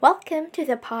Welcome to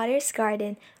the Potter's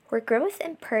Garden, where growth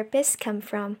and purpose come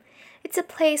from. It's a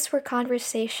place where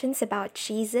conversations about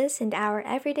Jesus and our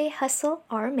everyday hustle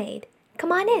are made.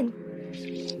 Come on in.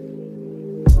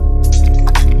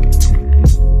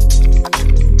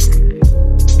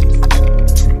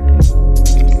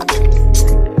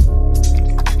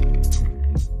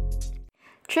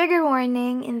 Trigger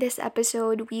warning, in this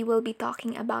episode, we will be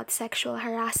talking about sexual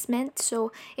harassment.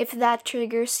 So, if that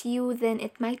triggers you, then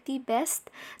it might be best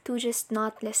to just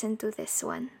not listen to this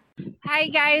one. Hi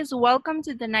guys, welcome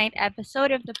to the ninth episode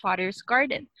of the Potter's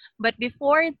Garden. But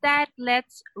before that,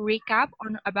 let's recap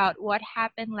on about what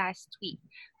happened last week.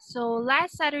 So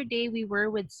last Saturday we were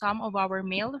with some of our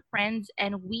male friends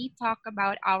and we talked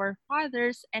about our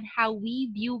fathers and how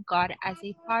we view God as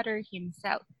a father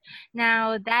himself.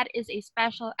 Now that is a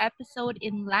special episode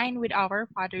in line with our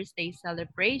Father's Day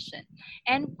celebration.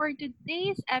 And for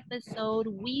today's episode,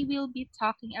 we will be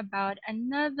talking about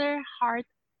another heart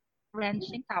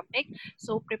wrenching topic.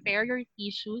 So prepare your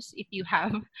tissues if you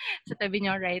have sa tabi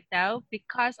nyo right now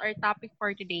because our topic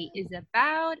for today is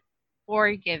about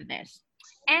forgiveness.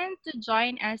 And to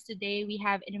join us today, we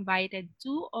have invited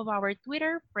two of our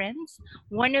Twitter friends.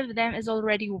 One of them is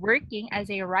already working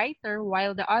as a writer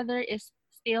while the other is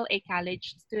still a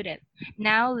college student.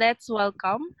 Now let's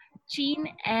welcome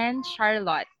Chin and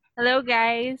Charlotte. Hello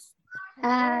guys!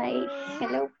 Hi.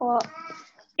 Hello po.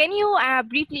 Can you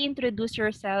briefly introduce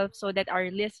yourself so that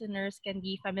our listeners can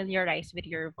be familiarized with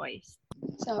your voice?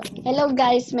 So, hello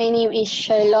guys. My name is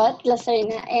Charlotte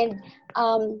Lacerna and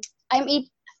um I'm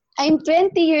eight, I'm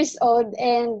 20 years old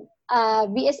and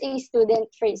BSA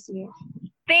student first year.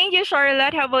 Thank you,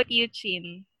 Charlotte. How about you,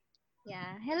 Chin?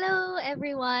 Yeah. Hello,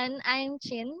 everyone. I'm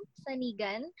Chin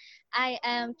Sanigan. I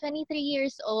am 23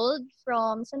 years old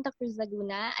from Santa Cruz,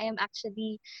 Laguna. I am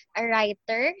actually a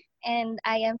writer and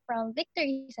I am from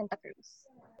Victory, Santa Cruz.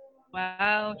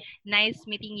 Wow, nice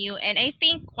meeting you. And I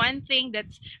think one thing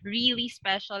that's really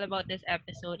special about this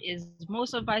episode is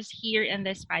most of us here in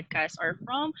this podcast are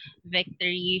from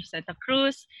Victory, Santa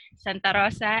Cruz, Santa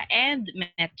Rosa, and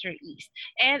Metro East.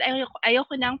 And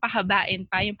ayoko nang pahabain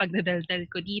pa yung pagdadaldal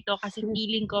ko dito kasi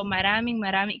feeling ko maraming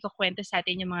ikukwento sa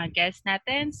atin yung mga guests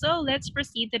natin. So let's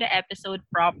proceed to the episode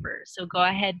proper. So go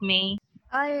ahead, May.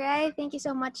 Alright, thank you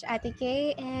so much, Ate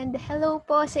Kay. And hello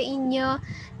po sa inyo.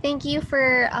 Thank you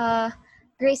for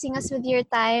gracing us with your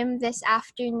time this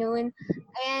afternoon.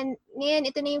 And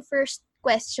ngayon, ito na yung first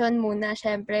question muna,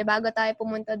 syempre, bago tayo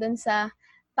pumunta dun sa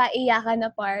paiyakan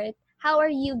na part. How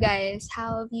are you guys?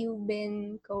 How have you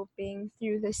been coping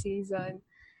through the season?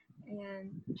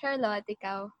 Ayan. Charlotte,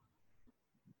 ikaw?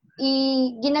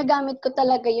 Ginagamit ko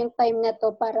talaga yung time na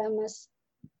to para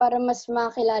mas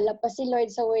makilala pa si Lord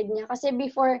sa word niya. Kasi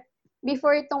before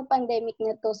itong pandemic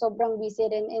na to, sobrang busy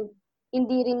rin and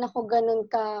hindi rin ako ganun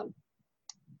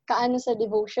kaano sa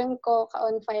devotion ko,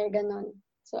 ka-on fire ganun.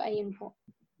 So, ayun po.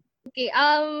 Okay.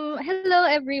 Hello,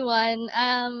 everyone.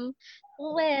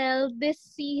 Well, this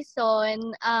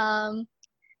season, I'm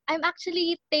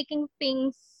actually taking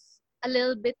things a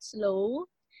little bit slow.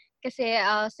 Kasi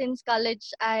since college,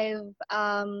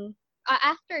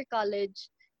 after college,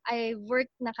 I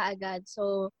worked na kaagad.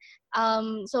 So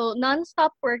non-stop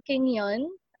working yon.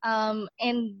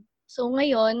 And so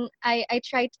ngayon, I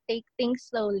try to take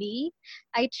things slowly.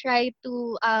 I try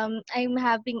to, I'm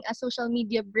having a social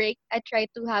media break. I try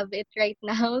to have it right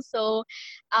now. So,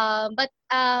 but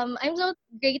I'm so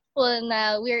grateful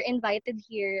na we're invited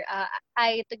here.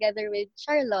 I together with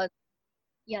Charlotte.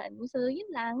 Yan. So, yun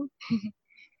lang.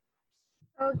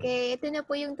 Okay, ito na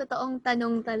po yung totoong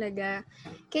tanong talaga.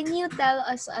 Can you tell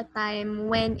us a time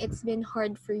when it's been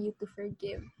hard for you to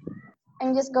forgive?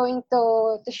 I'm just going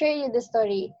to share you the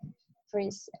story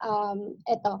first.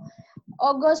 Ito.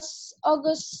 August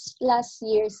last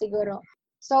year siguro.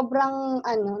 Sobrang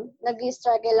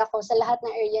nag-struggle ako sa lahat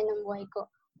ng area ng buhay ko,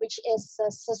 which is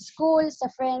sa school, sa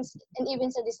friends, and even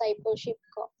sa discipleship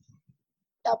ko.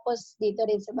 Tapos dito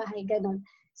rin sa bahay, ganun.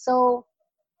 So,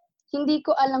 hindi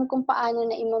ko alam kung paano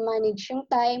na i-manage yung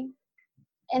time.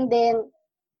 And then,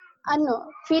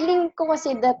 feeling ko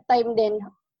kasi that time din,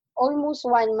 almost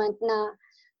 1 month na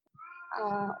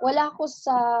wala ko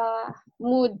sa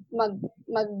mood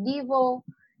mag-devo.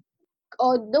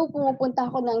 Although pumupunta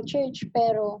ako ng church,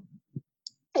 pero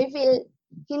I feel,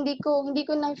 hindi ko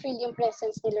na-feel yung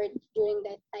presence ni Lord during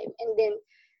that time. And then,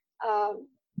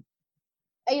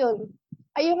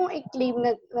 ayokong i-claim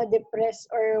na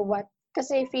depressed or what.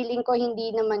 Kasi feeling ko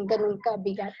hindi naman ganun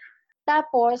kabigat.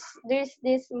 Tapos, there's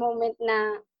this moment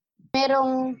na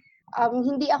merong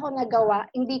hindi ako nagawa,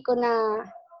 hindi ko na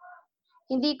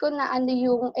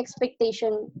yung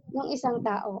expectation ng isang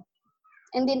tao.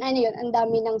 And then ano yun, ang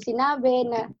dami nang sinabi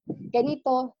na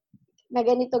ganito,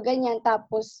 ganyan,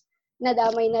 tapos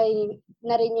nadamay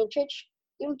na rin yung church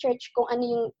kung ano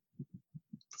yung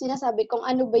sinasabi, kung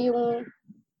ayun ba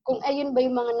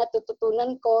yung mga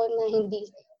natututunan ko na hindi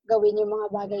gawin yung mga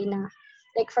bagay na,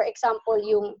 like for example,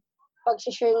 yung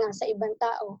pag-share nga sa ibang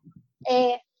tao.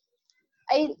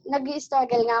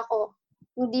 Nag-i-struggle nga ako,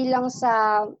 hindi lang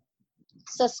sa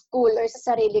school or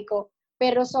sa sarili ko,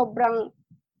 pero sobrang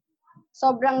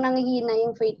nanghihina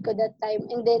yung faith ko that time.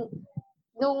 And then,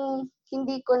 nung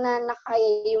hindi ko na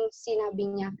nakaya yung sinabi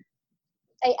niya,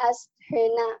 I asked her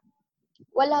na,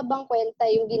 wala bang kwenta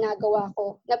yung ginagawa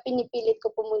ko na pinipilit ko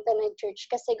pumunta ng church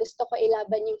kasi gusto ko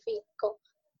ilaban yung faith ko.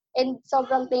 And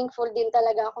sobrang thankful din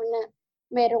talaga ako na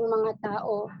merong mga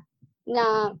tao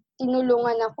na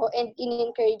tinulungan ako and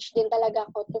in-encourage din talaga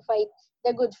ako to fight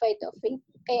the good fight of faith.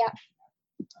 Kaya,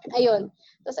 ayun.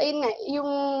 Tapos ayun nga,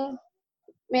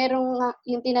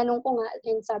 yung tinanong ko nga,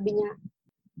 and sabi niya,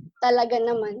 talaga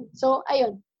naman. So,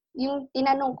 ayun, yung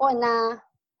tinanong ko na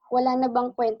wala na bang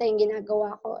kwenta yung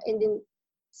ginagawa ko, and then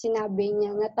sinabi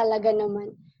niya na talaga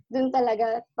naman. Doon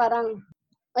talaga parang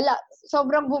wala,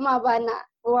 sobrang bumaba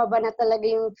na talaga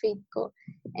yung faith ko.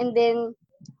 And then,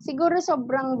 siguro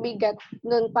sobrang bigat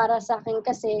doon para sa akin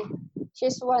kasi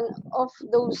she's one of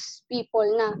those people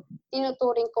na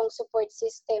tinuturing kong support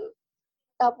system.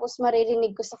 Tapos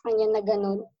maririnig ko sa kanya na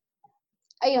ganun.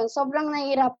 Ayun, sobrang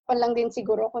nahihirapan lang din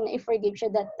siguro ako na i-forgive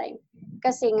siya that time.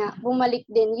 Kasi nga, bumalik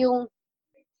din yung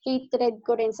hatred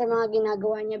ko rin sa mga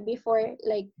ginagawa niya before,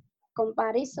 like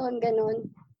comparison, ganun.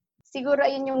 Siguro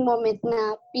ayun yung moment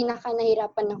na pinaka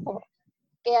nahirapan ako.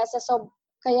 Kaya sa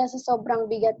sobrang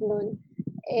bigat nun,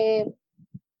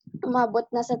 umabot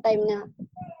na sa time na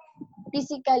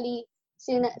physically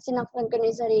sinaktan ko na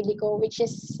yung sarili ko, which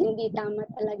is hindi tama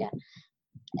talaga.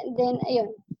 And then,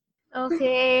 ayun.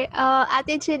 Okay.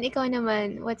 Ate Chin, ikaw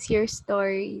naman, what's your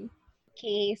story?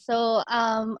 Okay, so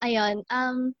ayun,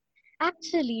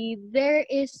 actually there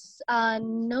is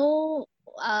no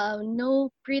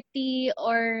pretty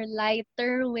or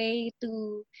lighter way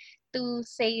to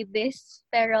say this,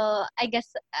 pero I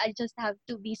guess I just have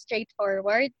to be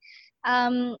straightforward.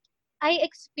 I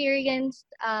experienced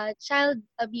child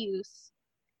abuse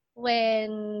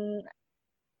when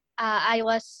I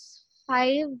was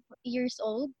 5 years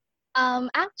old.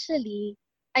 Actually,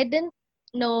 I didn't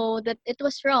know that it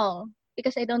was wrong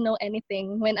because I don't know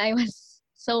anything when I was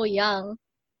so young.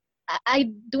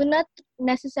 I do not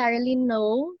necessarily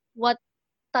know what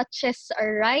touches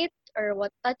are right or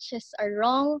what touches are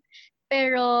wrong.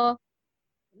 Pero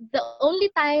the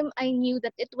only time I knew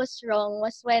that it was wrong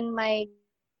was when my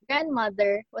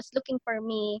grandmother was looking for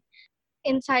me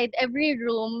inside every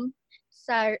room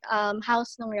sa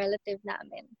house ng relative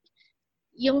namin.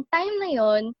 Yung time na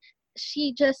yon,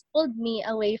 she just pulled me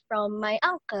away from my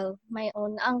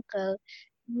own uncle,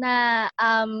 na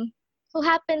who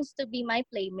happens to be my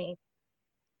playmate.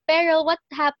 Pero what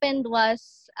happened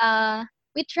was,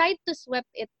 we tried to sweep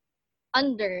it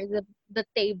under the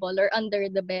table or under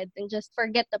the bed and just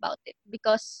forget about it.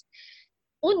 Because,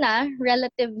 una,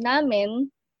 relative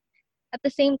namin, at the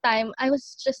same time, I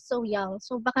was just so young.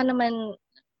 So baka naman,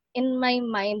 in my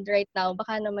mind right now,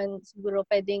 baka naman siguro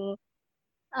pwedeng,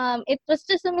 it was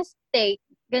just a mistake,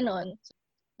 ganon.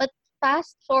 But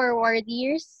fast forward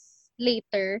years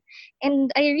later,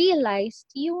 and I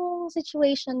realized yung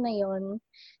situation na yon,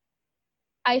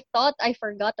 I thought I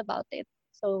forgot about it.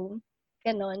 So,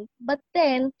 ganon. But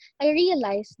then, I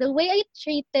realized the way I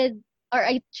treat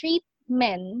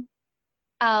men,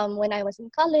 when I was in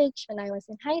college, when I was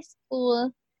in high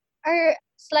school, are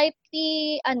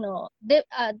slightly,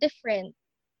 different.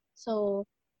 So,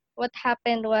 what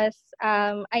happened was,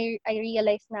 I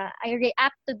realized na I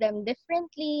react to them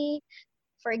differently.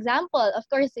 For example, of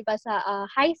course, iba sa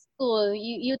high school,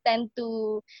 you tend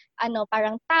to,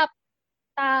 parang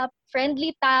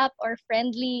friendly tap or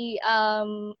friendly,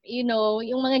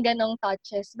 yung mga ganong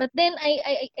touches. But then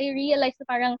I realized na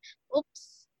parang,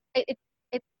 oops, it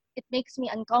it it makes me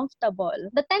uncomfortable.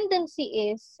 The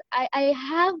tendency is I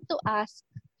have to ask,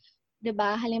 'di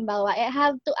ba? Halimbawa, I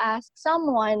have to ask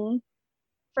someone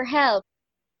for help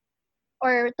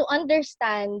or to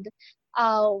understand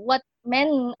what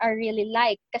men are really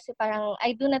like, kasi parang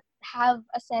I do not have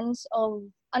a sense of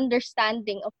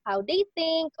understanding of how they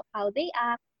think, of how they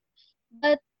act,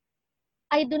 but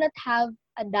I do not have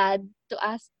a dad to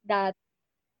ask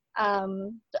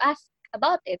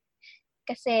about it,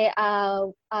 kasi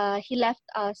he left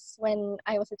us when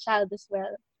I was a child as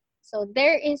well. So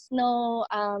there is no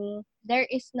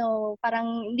parang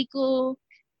hindi ko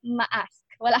ma-ask.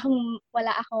 Wala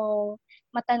akong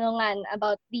matanungan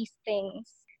about these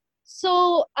things.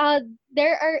 So,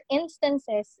 there are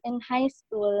instances in high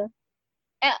school,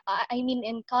 I mean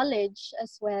in college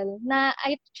as well, na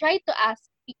I try to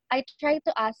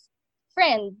ask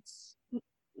friends,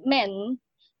 men,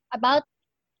 about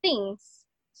things.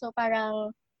 So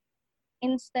parang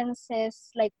instances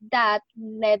like that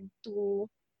led to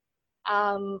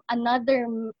another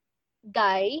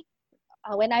guy,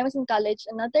 when I was in college,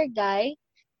 another guy,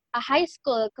 a high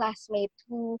school classmate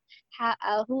who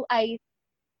I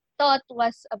thought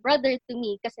was a brother to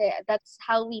me kasi that's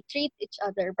how we treat each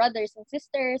other, brothers and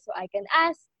sisters. So I can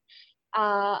ask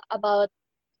about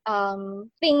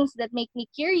things that make me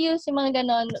curious, yung mga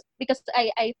ganon, because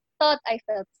I thought I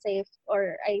felt safe,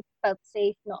 or I felt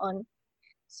safe noon.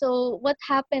 So what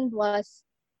happened was,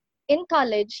 in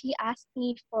college, he asked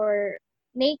me for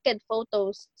naked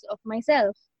photos of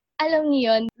myself. Alam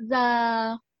niyo yun,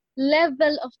 the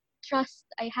level of trust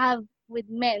I have with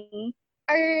men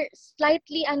are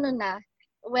slightly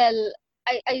well,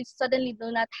 I suddenly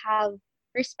do not have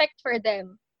respect for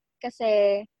them.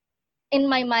 Kasi in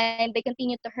my mind, they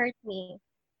continue to hurt me.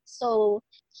 So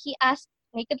he asked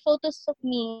naked photos of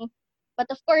me, but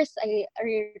of course, I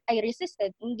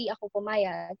resisted. Hindi ako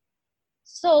pumayag.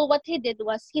 So what he did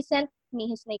was he sent me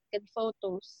his naked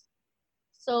photos.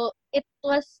 So it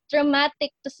was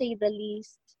dramatic to say the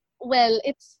least. Well,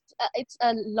 it's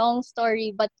a long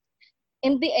story, but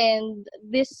in the end,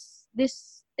 this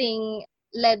thing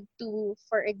led to,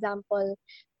 for example,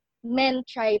 men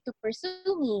try to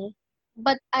pursue me,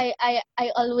 but I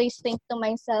always think to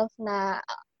myself na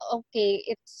okay,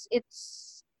 it's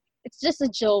just a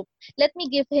joke. Let me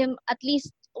give him at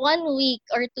least 1 week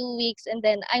or 2 weeks, and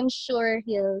then I'm sure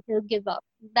he'll give up.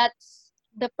 That's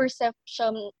the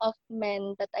perception of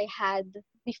men that I had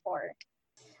before.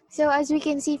 So as we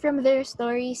can see from their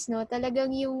stories, no,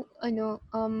 talagang yung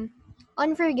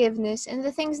unforgiveness and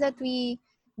the things that we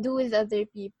do with other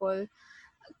people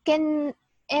can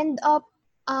end up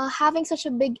having such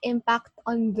a big impact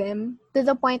on them, to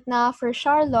the point na for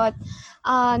Charlotte,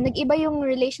 nag-iba yung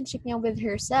relationship niya with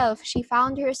herself. She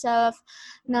found herself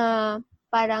na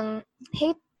parang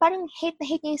hate na hate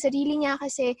niya yung sarili niya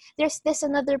kasi there's this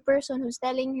another person who's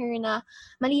telling her na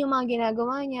mali yung mga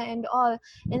ginagawa niya and all.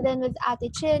 And then with Ate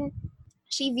Chin,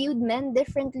 she viewed men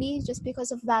differently just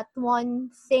because of that one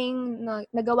thing na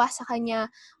nagawa sa kanya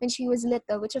when she was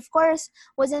little, which of course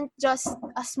wasn't just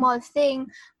a small thing,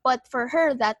 but for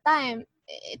her that time,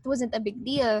 it wasn't a big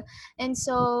deal. And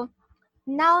so,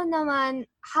 now naman,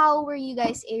 how were you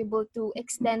guys able to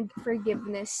extend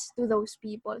forgiveness to those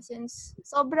people? Since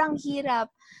sobrang hirap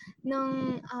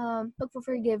ng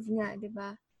pag-forgive nga, di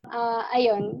ba?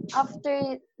 Ayun,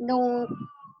 after nung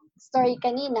story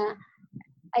kanina,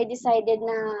 I decided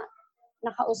na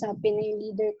nakausapin na yung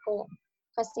leader ko.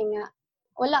 Kasi nga,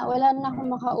 wala na akong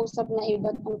makausap na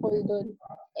iba tungkol doon.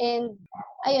 And,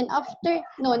 ayun, after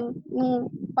nun,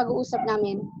 nung pag-uusap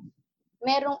namin,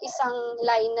 merong isang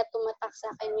line na tumatak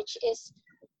sa akin, which is,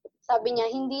 sabi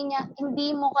niya, hindi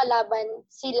mo kalaban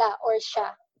sila or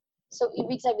siya. So,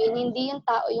 ibig sabihin, hindi yung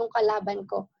tao yung kalaban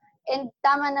ko. And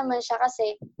tama naman siya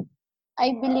kasi,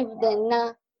 I believe then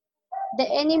na the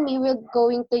enemy will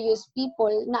going to use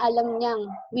people na alam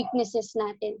niyang weaknesses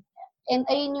natin. And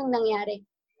ayun yung nangyari.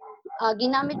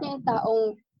 Ginamit niya yung taong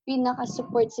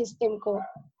pinaka-support system ko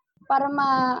para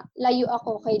malayo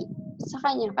ako sa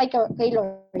kanya, kay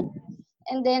Lord.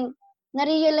 And then,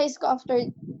 na-realize ko after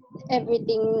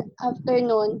everything, after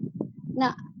noon,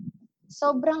 na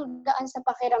sobrang gaan sa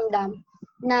pakiramdam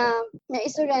na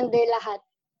i-surrender lahat.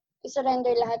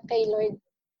 I-surrender lahat kay Lord.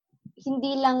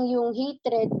 Hindi lang yung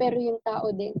hatred, pero yung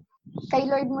tao din. Kay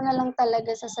Lord mo na lang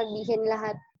talaga sasabihin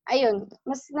lahat. Ayun,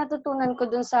 mas natutunan ko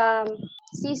dun sa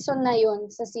season na yon,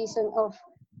 sa season of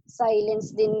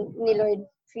silence din ni Lord,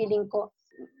 feeling ko.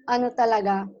 Ano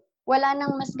talaga, wala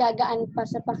nang mas gagaan pa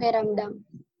sa pakiramdam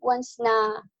once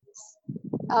na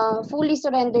fully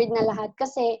surrendered na lahat.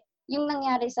 Kasi yung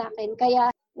nangyari sa akin, kaya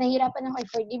nahirapan ako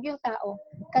i-forgive yung tao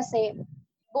kasi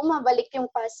bumabalik yung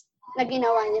past na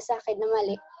ginawa niya sa akin na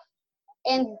mali.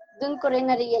 And dun ko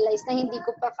rin na-realize na hindi ko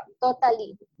pa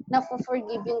totally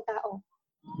na-forgive yung tao.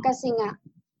 Kasi nga,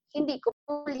 hindi ko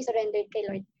fully surrendered kay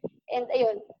Lord. And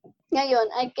ayun, ngayon,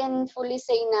 I can fully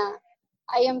say na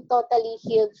I am totally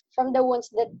healed from the wounds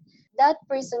that that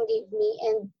person gave me.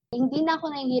 And hindi na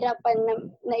ako nahihirapan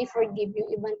na i-forgive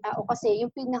yung ibang tao kasi yung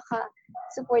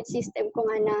pinaka-support system ko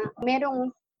nga na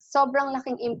merong sobrang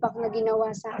laking impact na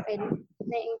ginawa sa akin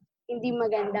na hindi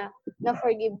maganda, na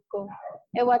forgive ko.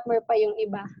 What more pa yung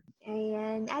iba.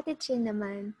 Ayan. Ate Chin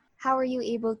naman, how are you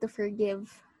able to forgive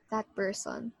that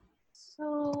person?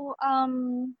 So,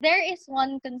 there is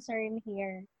one concern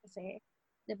here kasi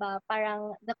 'Diba?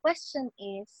 Parang the question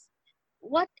is,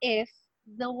 what if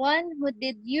the one who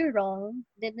did you wrong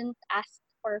didn't ask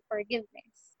for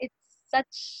forgiveness? It's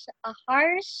such a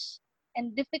harsh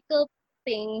and difficult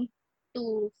thing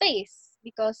to face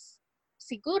because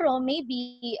siguro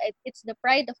maybe it's the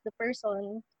pride of the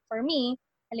person. For me,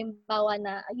 halimbawa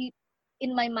na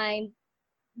in my mind,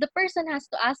 the person has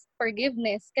to ask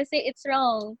forgiveness kasi it's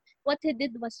wrong. What he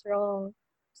did was wrong.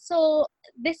 So,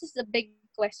 this is a big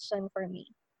question for me.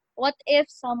 What if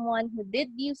someone who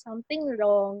did you something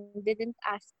wrong didn't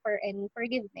ask for any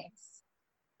forgiveness?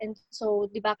 And so,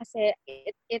 'di ba kasi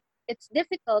it's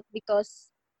difficult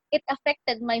because it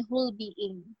affected my whole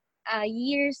being.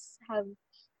 Years have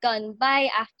gone by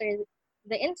after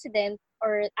the incident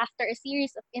or after a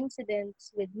series of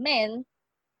incidents with men,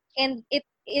 and it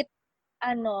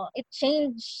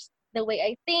changed the way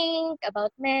I think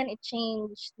about men. It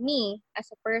changed me as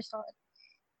a person.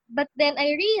 But then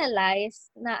I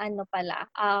realized na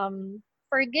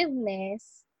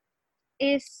forgiveness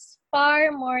is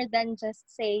far more than just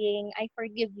saying I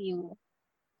forgive you,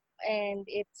 and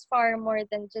it's far more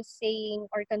than just saying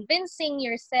or convincing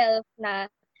yourself na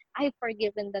I've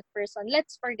forgiven that person.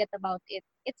 Let's forget about it.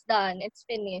 It's done. It's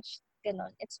finished.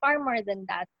 Ganon. It's far more than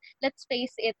that. Let's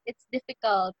face it. It's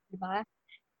difficult, diba?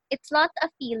 It's not a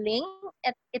feeling.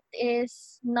 It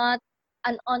is not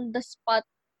an on the spot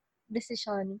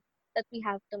decision that we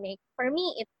have to make. For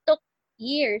me, it took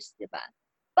years, diba?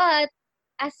 But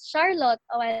as Charlotte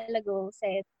a while ago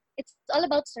said, it's all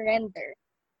about surrender.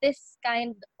 This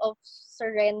kind of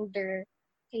surrender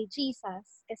kay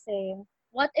Jesus. Kasi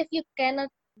what if you cannot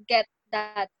get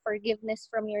that forgiveness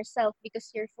from yourself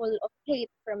because you're full of hate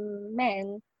from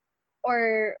men?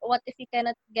 Or what if you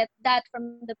cannot get that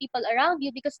from the people around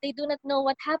you because they do not know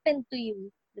what happened to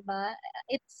you, diba?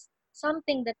 It's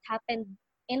something that happened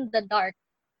in the dark.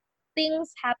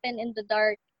 Things happen in the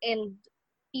dark and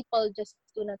people just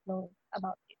do not know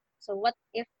about it. So what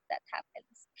if that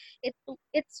happens? It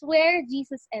it's where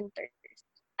Jesus enters.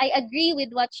 I agree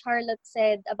with what Charlotte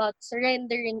said about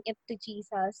surrendering it to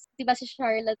Jesus. 'Di ba si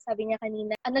Charlotte sabi niya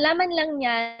kanina, nalaman lang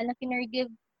niya na finorgive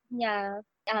niya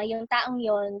yung taong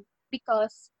yon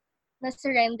because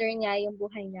na-surrender niya yung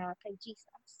buhay niya kay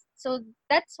Jesus. So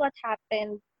that's what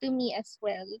happened to me as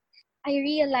well. I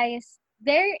realized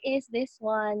there is this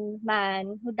one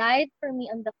man who died for me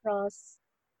on the cross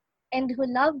and who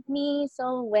loved me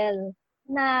so well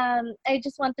na I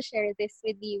just want to share this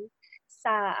with you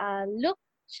sa Luke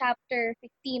chapter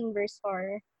 15 verse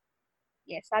 4.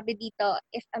 Yes, sabi dito,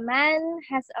 if a man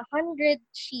has 100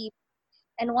 sheep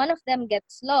and one of them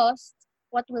gets lost,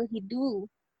 what will he do?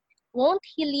 Won't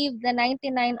he leave the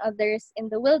 99 others in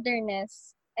the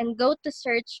wilderness and go to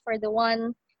search for the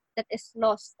one that is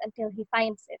lost until he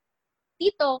finds it?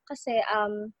 Dito kasi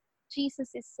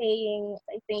Jesus is saying,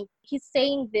 I think, he's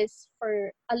saying this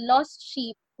for a lost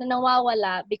sheep na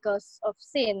nawawala because of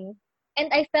sin. And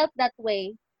I felt that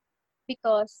way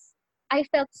because I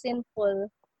felt sinful.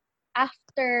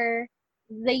 After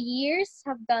the years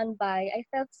have gone by, I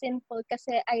felt sinful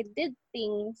kasi I did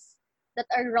things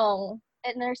that are wrong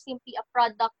and are simply a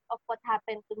product of what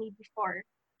happened to me before.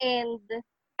 And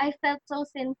I felt so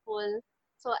sinful,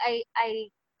 so I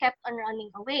kept on running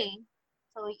away.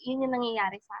 So, yun yung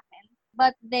nangyayari sa akin.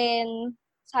 But then,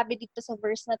 sabi dito sa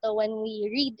verse na to, when we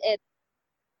read it,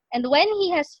 and when he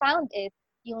has found it,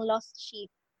 yung lost sheep,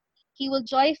 he will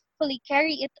joyfully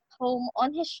carry it home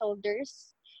on his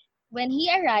shoulders. When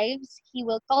he arrives, he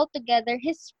will call together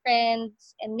his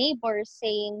friends and neighbors,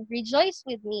 saying, rejoice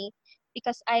with me,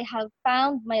 because I have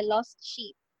found my lost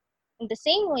sheep. In the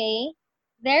same way,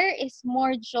 there is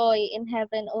more joy in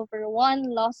heaven over one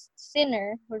lost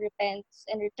sinner who repents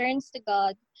and returns to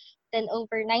God than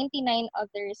over 99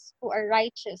 others who are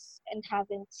righteous and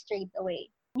haven't strayed away.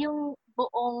 Yung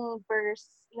buong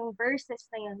verse, yung verses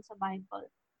na yun sa Bible.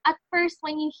 At first,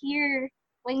 when you hear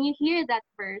that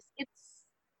verse, it's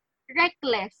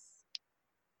reckless.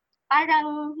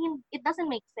 Parang it doesn't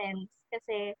make sense.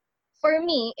 Kasi for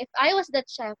me, if I was that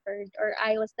shepherd or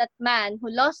I was that man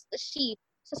who lost the sheep,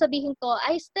 sasabihin ko,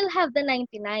 I still have the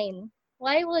 99.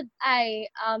 Why would I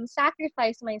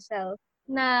sacrifice myself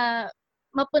na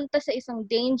mapunta sa isang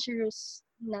dangerous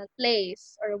na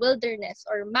place or wilderness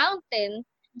or mountain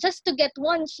just to get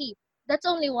one sheep? That's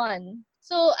only one.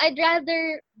 So I'd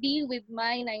rather be with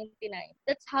my 99.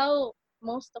 That's how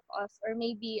most of us, or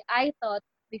maybe I thought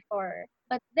before.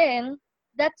 But then,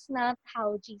 that's not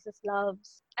how Jesus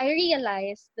loves. I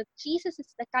realized that Jesus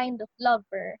is the kind of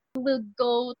lover who will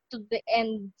go to the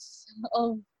ends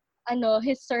of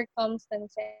his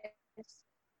circumstances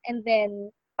and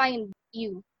then find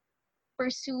you,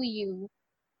 pursue you,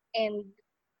 and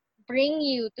bring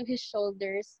you to his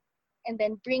shoulders and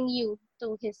then bring you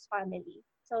to his family.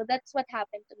 So that's what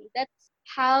happened to me. That's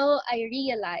how I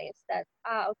realized that,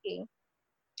 okay,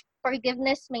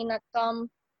 forgiveness may not come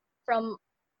from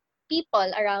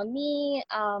people around me.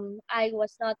 I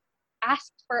was not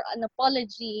asked for an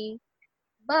apology,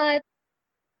 but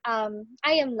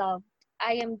I am loved.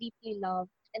 I am deeply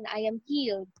loved and I am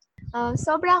healed.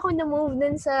 Sobra ako na-move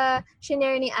dun sa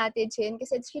shinare ni Ate Chin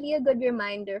kasi it's really a good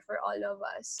reminder for all of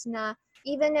us na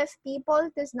even if people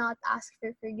does not ask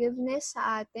for forgiveness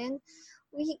sa atin,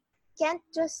 we can't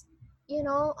just,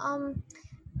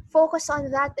 focus on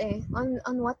that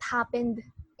on what happened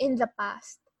in the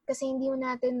past. Kasi hindi mo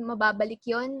natin mababalik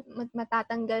yon,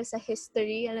 matatanggal sa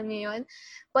history, alam niyo yon.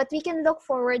 But we can look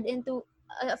forward into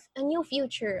a new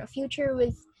future, a future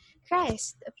with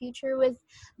Christ, a future with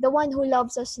the one who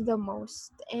loves us the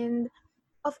most. And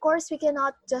of course, we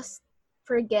cannot just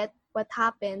forget what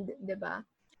happened, diba?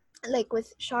 Like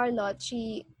with Charlotte,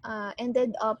 she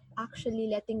ended up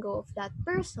actually letting go of that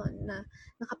person na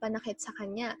nakapanakit sa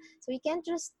kanya. So we can't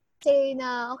just say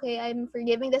na, okay, I'm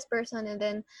forgiving this person and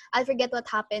then I'll forget what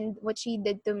happened, what she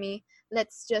did to me.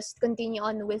 Let's just continue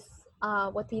on with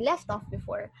what we left off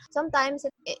before. Sometimes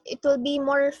it will be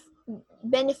more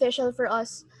beneficial for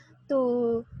us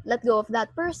to let go of that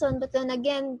person. But then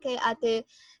again, kay Ate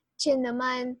Chin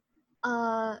naman,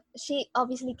 she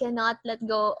obviously cannot let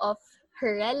go of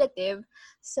her relative.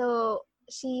 So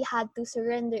she had to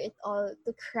surrender it all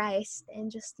to Christ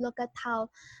and just look at how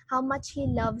much He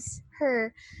loves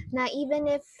her. Na even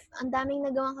if ang daming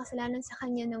nagawang kasalanan sa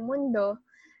kanya ng mundo,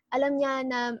 alam niya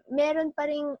na meron pa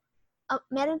rin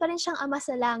siyang Ama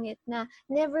sa langit na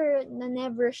never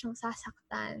siyang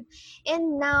sasaktan.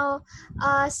 And now,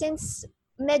 since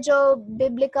medyo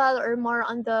biblical or more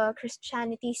on the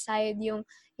Christianity side yung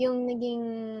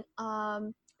naging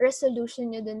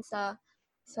resolution niyo dun sa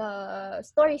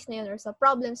stories na yun or sa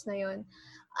problems na yun,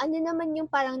 ano naman yung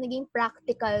parang naging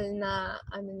practical na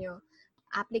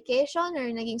application or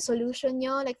naging solution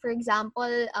nyo? Like for example,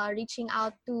 reaching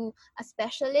out to a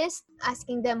specialist,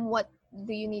 asking them what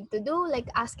do you need to do,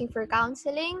 like asking for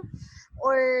counseling,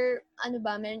 or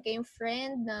meron kayong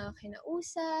friend na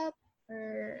kinausap,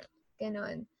 or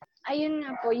ganon? Ayun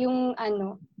nga po,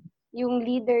 yung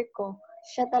leader ko,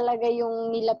 siya talaga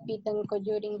yung nilapitan ko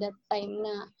during that time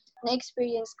na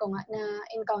na-experience ko nga,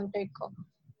 na-encounter ko.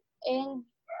 And,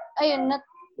 ayun,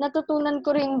 natutunan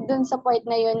ko rin dun sa part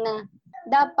na yun na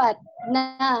dapat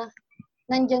na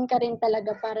nandyan ka rin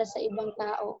talaga para sa ibang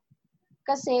tao.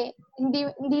 Kasi,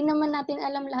 hindi naman natin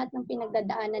alam lahat ng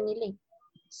pinagdadaanan nila.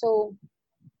 So,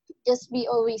 just be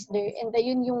always there. And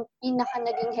ayun yung pinaka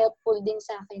naging helpful din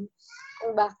sa akin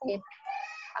kung bakit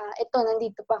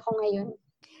nandito pa ako ngayon.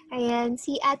 Ayan,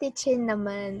 si Ate Chin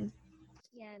naman.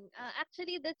 Yan.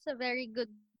 Actually, that's a very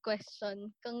good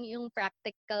question. Kung yung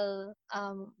practical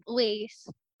ways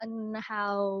on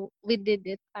how we did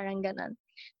it, parang ganon.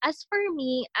 As for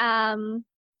me,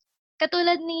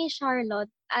 katulad ni Charlotte,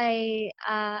 I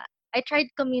tried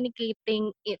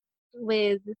communicating it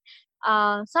with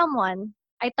someone.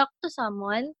 I talked to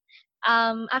someone.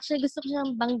 Actually, gusto ko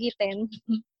siyang banggitin.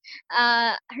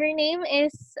 Her name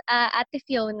is Ate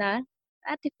Fiona.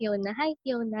 Ate Fiona. Hi,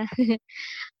 Fiona.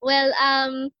 Well,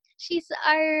 she's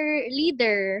our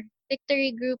leader, Victory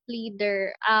Group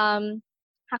leader.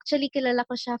 Actually, kilala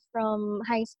ko siya from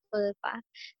high school pa.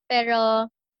 Pero,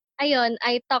 ayun,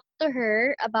 I talked to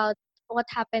her about what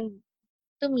happened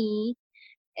to me.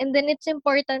 And then, it's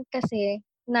important kasi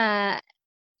na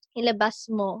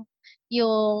ilabas mo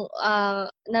yung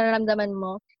nararamdaman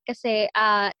mo. Kasi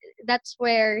that's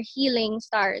where healing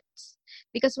starts.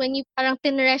 Because when you parang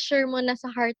tinreasure mo na sa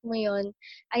heart mo yon,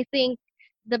 I think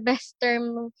the best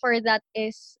term for that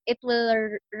is it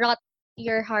will rot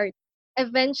your heart.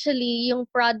 Eventually, yung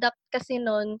product kasi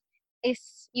nun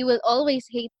is you will always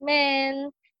hate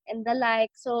men and the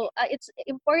like. So, it's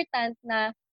important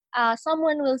na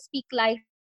someone will speak life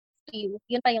to you.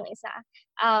 Yun pa yung isa.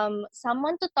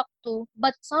 Someone to talk to,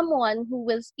 but someone who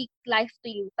will speak life to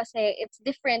you. Kasi it's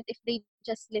different if they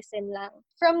just listen lang.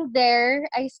 From there,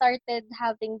 I started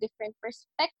having different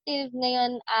perspective.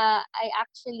 Ngayon, I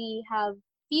actually have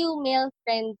few male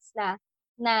friends na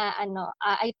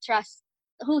I trust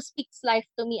who speaks life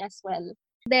to me as well.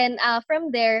 Then, from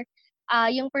there,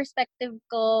 yung perspective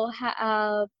ko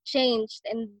changed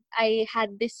and I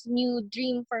had this new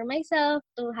dream for myself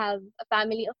to have a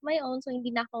family of my own. So,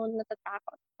 hindi na ako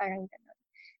natatakot. Parang ganun.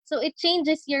 So, it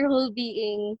changes your whole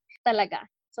being talaga.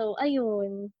 So,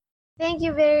 ayun. Thank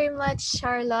you very much,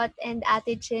 Charlotte and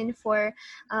Ate Chin, for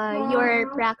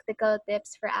your practical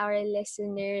tips for our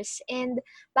listeners. And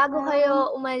bago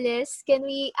kayo umalis, can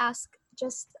we ask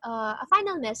just a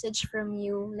final message from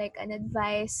you, like an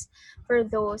advice for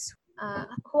those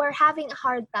who are having a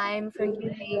hard time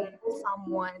forgiving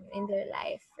someone in their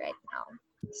life right now.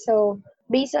 So,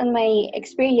 based on my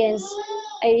experience,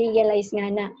 I realize nga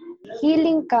na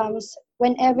healing comes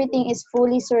when everything is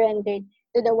fully surrendered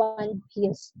to the one who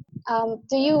heals.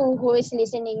 To you who is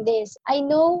listening this, I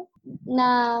know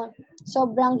na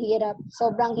sobrang hirap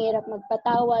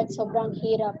magpatawad, sobrang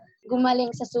hirap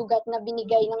gumaling sa sugat na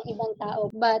binigay ng ibang tao.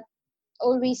 But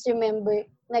always remember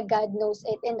na God knows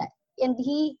it and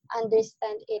He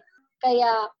understand it.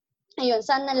 Kaya, ayun,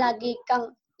 sana lagi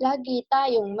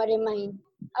tayong ma-remind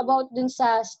about dun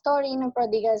sa story ng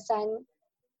prodigal son.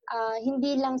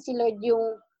 Hindi lang si Lord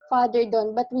yung father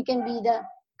doon, but we can be the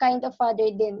kind of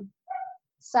father din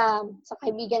sa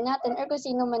kaibigan natin or kung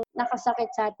sino man nakasakit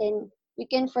sa atin, we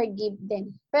can forgive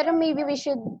them. Pero maybe we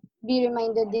should be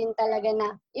reminded din talaga na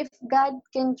if God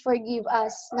can forgive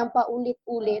us ng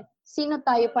paulit-ulit, sino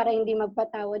tayo para hindi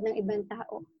magpatawad ng ibang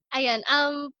tao? Ayan,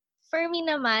 for me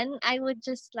naman, I would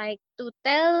just like to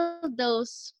tell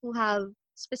those who have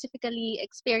specifically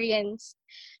experienced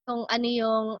kung ano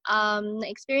yung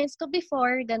na-experience ko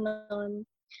before, ganun.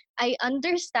 I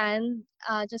understand,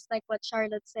 just like what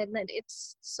Charlotte said, that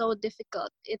it's so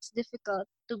difficult. It's difficult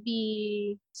to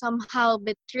be somehow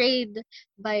betrayed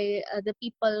by the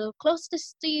people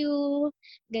closest to you,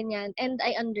 ganyan. And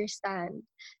I understand.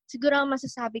 Siguro ang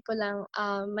masasabi ko lang,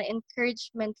 my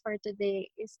encouragement for today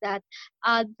is that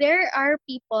there are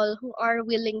people who are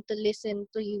willing to listen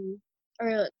to you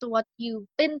or to what you've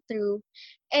been through,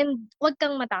 and wag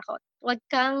kang matakot. Wag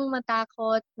kang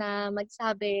matakot na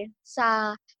magsabi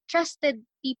sa trusted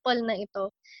people na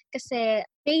ito kasi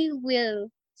they will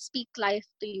speak life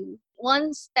to you.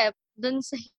 One step dun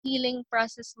sa healing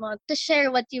process mo to share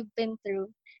what you've been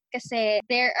through kasi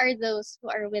there are those who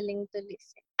are willing to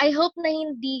listen. I hope na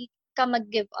hindi ka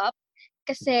mag-give up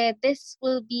kasi this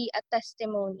will be a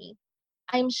testimony.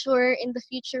 I'm sure in the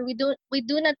future we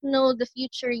do not know the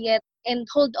future yet, and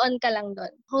hold on ka lang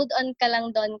doon. Hold on ka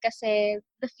lang doon kasi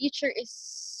the future is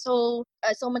so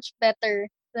much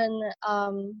better than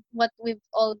what we've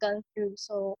all gone through.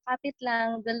 So kapit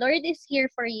lang, the Lord is here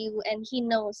for you and he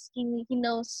knows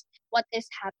what is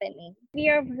happening. We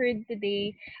have heard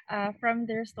today from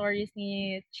their stories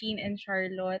ni Chin and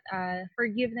Charlotte,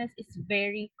 forgiveness is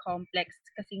very complex,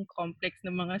 kasing complex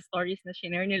ng mga stories na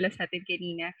share nila sa atin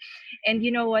kanina. And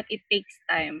you know what? It takes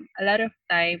time. A lot of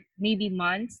time, maybe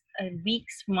months,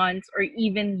 weeks, months, or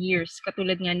even years,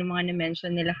 katulad nga ng mga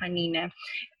na-mention nila kanina.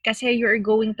 Kasi you're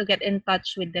going to get in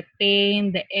touch with the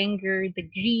pain, the anger, the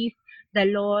grief, the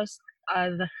loss,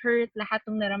 the hurt, lahat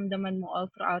ng naramdaman mo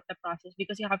all throughout the process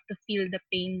because you have to feel the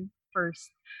pain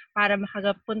first para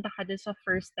makagapunta ka dun sa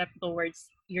first step towards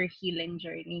your healing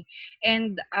journey.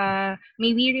 And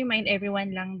may we remind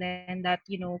everyone lang then that,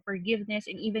 you know, forgiveness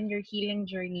and even your healing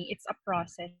journey, it's a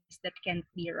process that can't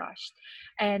be rushed.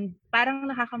 And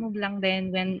parang nakakamove lang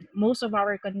then when most of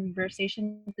our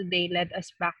conversation today led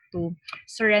us back to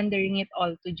surrendering it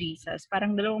all to Jesus.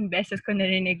 Parang dalawang beses ko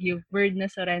narinig yung word na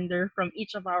surrender from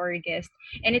each of our guests.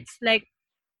 And it's like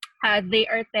they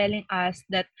are telling us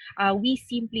that we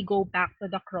simply go back to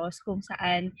the cross kung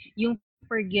saan yung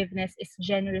forgiveness is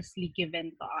generously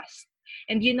given to us.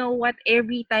 And you know what?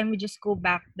 Every time we just go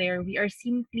back there, we are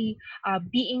simply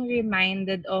being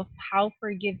reminded of how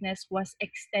forgiveness was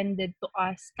extended to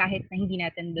us kahit na hindi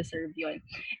natin deserve yun.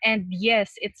 And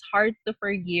yes, it's hard to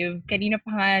forgive. Kanina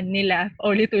pa nga nila,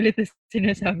 ulit-ulit na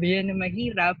sinasabi yan na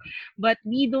mahirap. But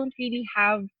we don't really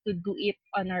have to do it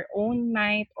on our own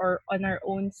might or on our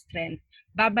own strength.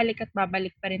 Babalik at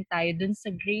babalik pa rin tayo dun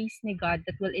sa grace ni God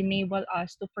that will enable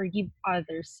us to forgive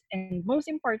others. And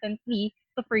most importantly,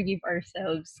 to forgive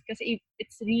ourselves. Kasi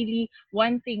it's really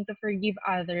one thing to forgive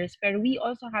others, pero we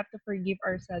also have to forgive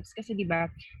ourselves. Kasi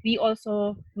diba, we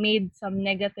also made some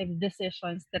negative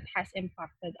decisions that has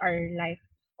impacted our life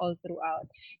all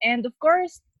throughout. And of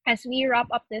course, as we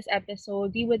wrap up this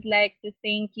episode, we would like to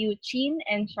thank you, Chin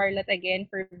and Charlotte, again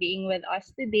for being with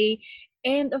us today.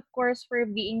 And of course, for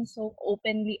being so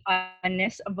openly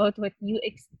honest about what you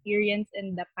experienced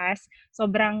in the past.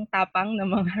 Sobrang tapang ng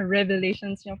mga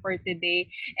revelations nyo for today.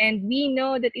 And we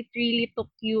know that it really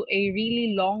took you a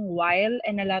really long while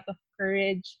and a lot of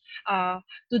courage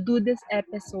to do this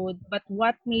episode. But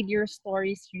what made your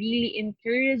stories really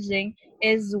encouraging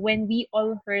is when we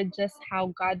all heard just how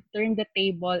God turned the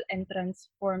table and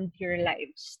transformed your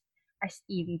lives. As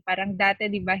in, parang dati,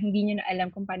 di ba, hindi nyo na alam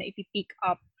kung paano ipipick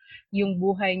up yung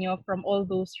buhay nyo from all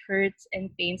those hurts and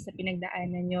pains na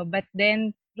pinagdaanan nyo. But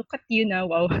then, look at you now,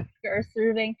 wow, you are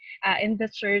serving in the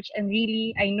church, and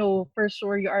really, I know for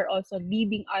sure you are also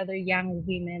leading other young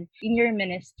women in your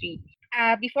ministry.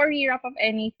 Before we wrap up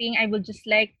anything, I would just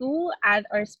like to add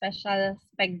our segment,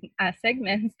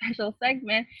 special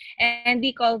segment, and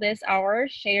we call this our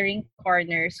sharing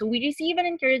corner. So we receive an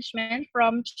encouragement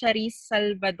from Charis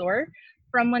Salvador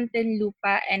from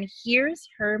Muntinlupa, and here's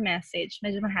her message.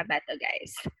 Medyo mahaba to,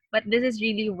 guys, but this is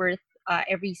really worth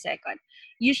every second.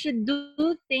 You should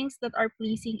do things that are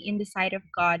pleasing in the sight of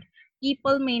God.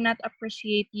 People may not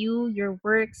appreciate you, your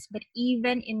works, but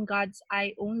even in God's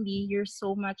eye only, you're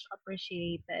so much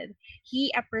appreciated.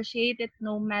 He appreciated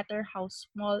no matter how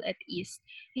small it is.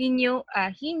 He knew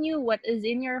what is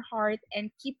in your heart, and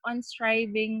keep on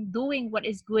striving, doing what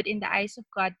is good in the eyes of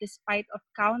God, despite of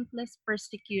countless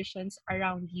persecutions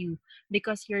around you,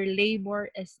 because your labor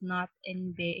is not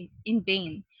in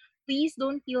vain. Please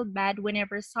don't feel bad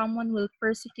whenever someone will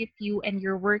persecute you and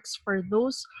your works, for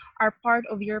those are part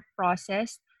of your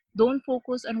process. Don't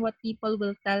focus on what people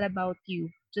will tell about you.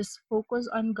 Just focus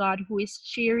on God, who is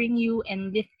cheering you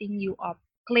and lifting you up.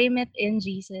 Claim it in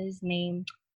Jesus' name.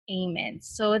 Amen.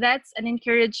 So that's an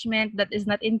encouragement that is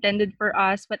not intended for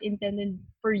us, but intended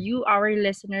for you, our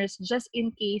listeners, just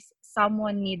in case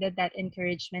someone needed that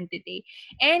encouragement today.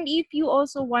 And if you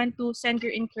also want to send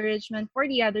your encouragement for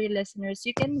the other listeners,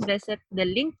 you can visit the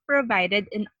link provided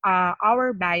in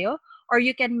our bio, or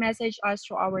you can message us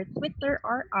through our Twitter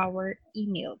or our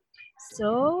email.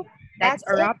 So that's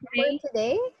That's a it wrap, for May.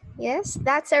 today. Yes,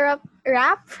 that's a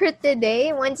wrap for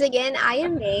today. Once again, I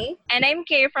am May. And I'm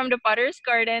Kay from the Potter's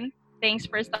Garden. Thanks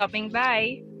for stopping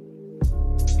by.